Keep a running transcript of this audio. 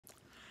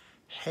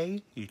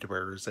Hey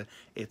YouTubers,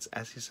 it's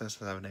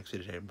HGSS next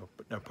today,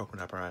 no Pokemon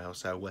topic right now,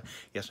 so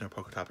yes, no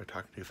Pokemon topic,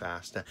 talking too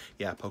fast,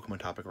 yeah, Pokemon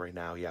topic right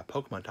now,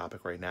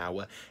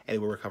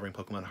 anyway, we're covering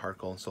Pokemon Heart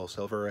Gold and Soul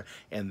Silver,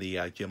 and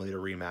the Gym Leader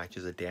rematch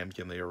is a damn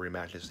Gym Leader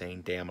rematch, is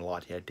saying damn a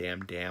lot, yeah,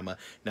 damn,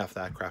 enough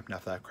of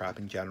that crap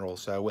in general.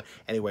 So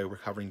anyway, we're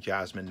covering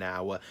Jasmine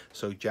now,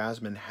 so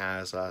Jasmine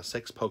has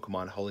 6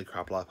 Pokemon, holy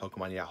crap, a lot of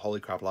Pokemon, yeah,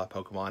 holy crap, a lot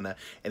of Pokemon.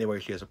 Anyway,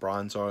 she has a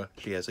Bronzor,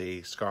 she has a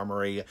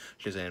Skarmory,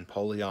 she has an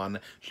Empoleon,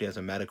 she has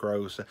a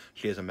Metagross,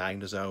 she has a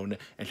Magnezone,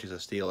 and she's a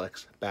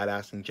Steelix.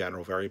 Badass in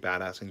general, very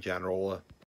badass in general.